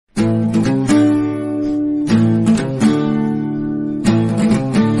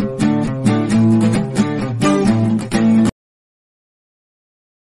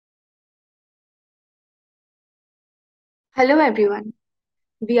Hello everyone,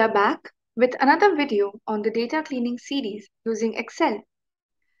 we are back with another video on the data cleaning series using Excel.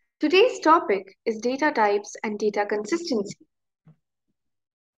 Today's topic is data types and data consistency.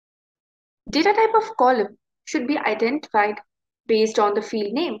 Data type of column should be identified based on the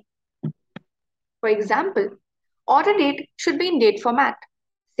field name. For example, order date should be in date format,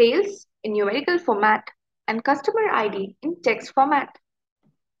 sales in numerical format, and customer ID in text format.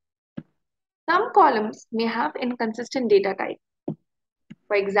 Some columns may have inconsistent data type.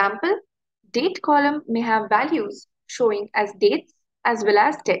 For example, date column may have values showing as dates as well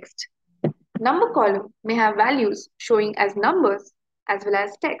as text. Number column may have values showing as numbers as well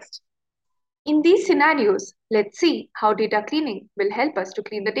as text. In these scenarios, let's see how data cleaning will help us to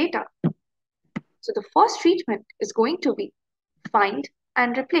clean the data. So the first treatment is going to be find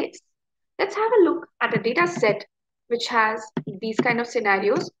and replace. Let's have a look at a data set which has these kind of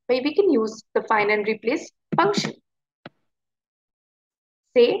scenarios where we can use the find and replace function.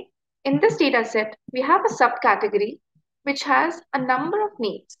 Say, in this data set, we have a subcategory which has a number of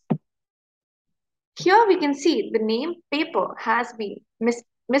names. Here we can see the name paper has been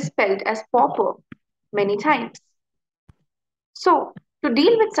misspelled as pauper many times. So, to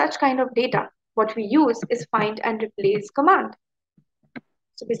deal with such kind of data, what we use is find and replace command.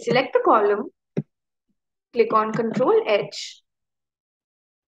 So we select the column, click on Control H,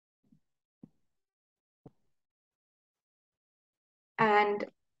 and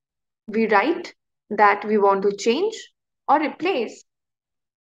we write that we want to change or replace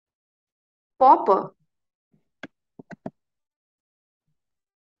pauper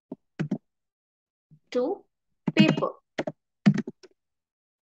to paper.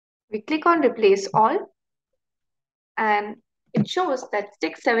 We click on replace all and it shows that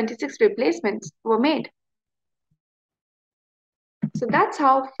 676 replacements were made. So that's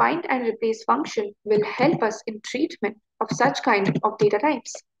how find and replace function will help us in treatment of such kind of data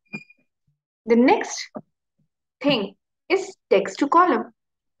types. The next thing is text to column.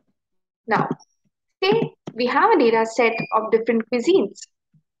 Now, say we have a data set of different cuisines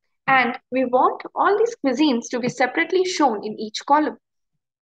and we want all these cuisines to be separately shown in each column.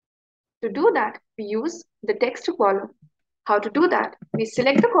 To do that, we use the text to column. How to do that? We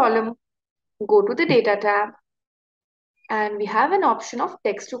select the column, go to the data tab, and we have an option of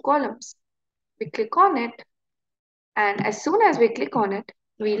text to columns. We click on it, and as soon as we click on it,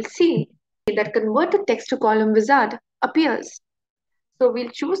 we'll see that convert to text to column wizard appears. So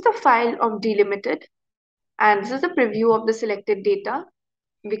we'll choose the file of delimited, and this is the preview of the selected data.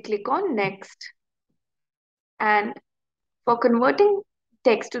 We click on next, and for converting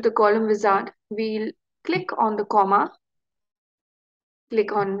text to the column wizard, we'll click on the comma,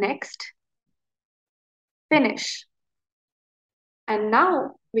 click on next, finish. And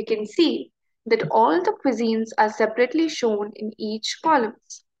now we can see that all the cuisines are separately shown in each column.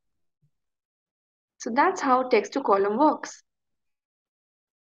 So that's how text to column works.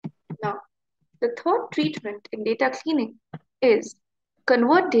 Now, the third treatment in data cleaning is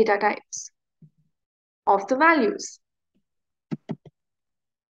convert data types of the values.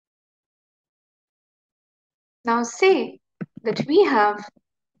 Now say that we have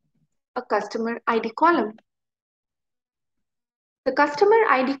a customer ID column. The customer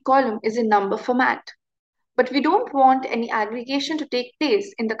ID column is in number format, but we don't want any aggregation to take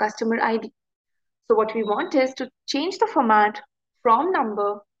place in the customer ID. So what we want is to change the format from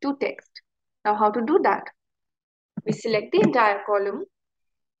number to text. Now how to do that? We select the entire column.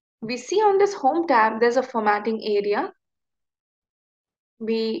 We see on this home tab, there's a formatting area.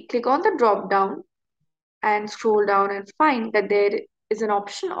 We click on the drop down and scroll down and find that there is an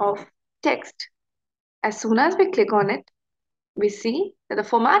option of text. As soon as we click on it, we see that the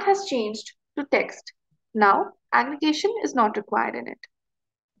format has changed to text. Now, aggregation is not required in it.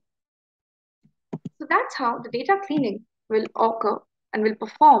 So that's how the data cleaning will occur and will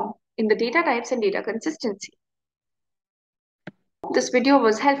perform in the data types and data consistency. Hope this video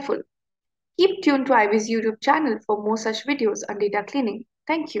was helpful. Keep tuned to Ivy's YouTube channel for more such videos on data cleaning.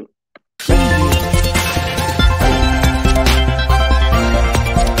 Thank you.